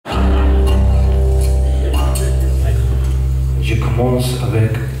commence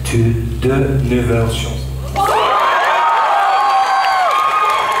avec deux nouvelles chansons.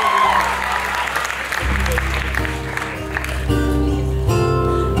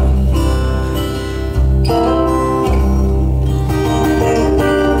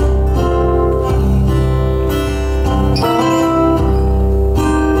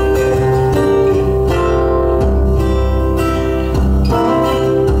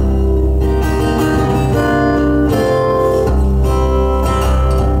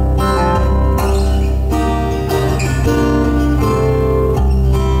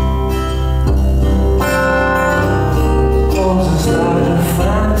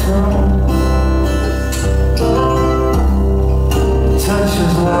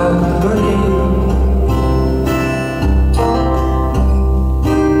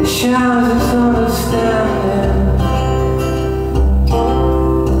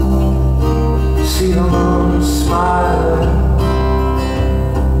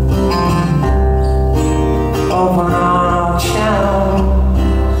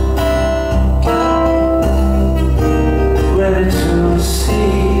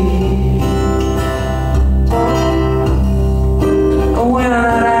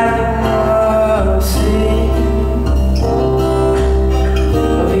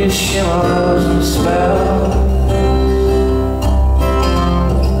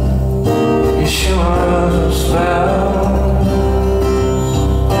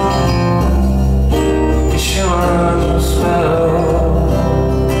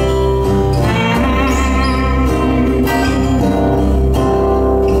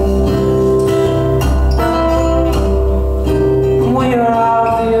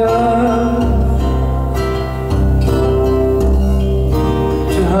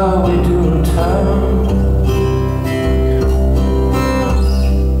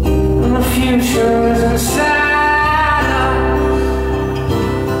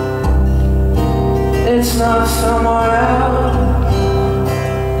 It's not somewhere else.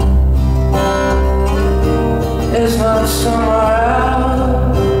 It's not somewhere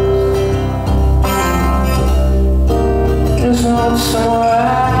else. It's not somewhere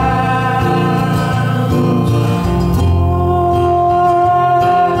else.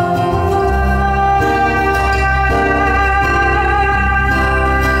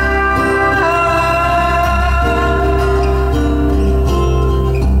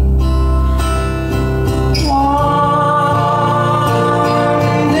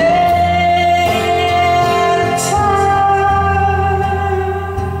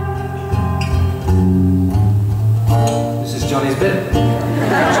 Johnny's bit.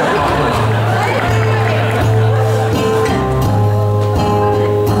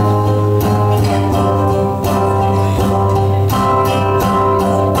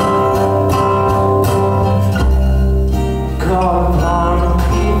 Call upon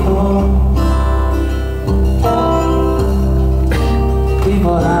people.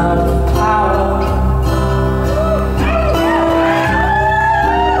 People have the power.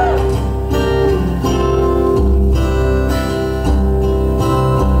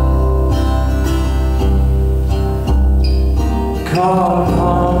 Call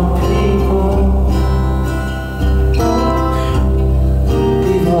upon people.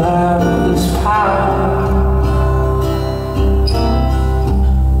 People have this power,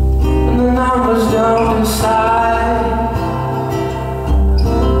 and the numbers don't decide.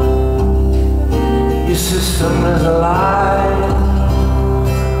 Your system is a lie,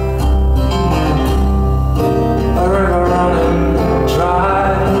 a river running dry.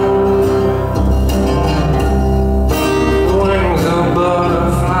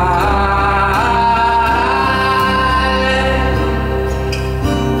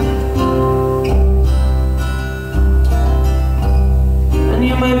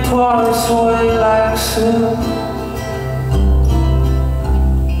 Pour this away like soup,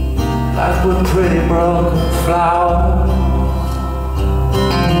 like we're pretty broken flowers.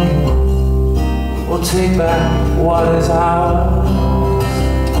 We'll take back what is ours.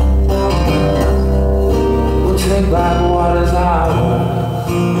 We'll take back what is ours.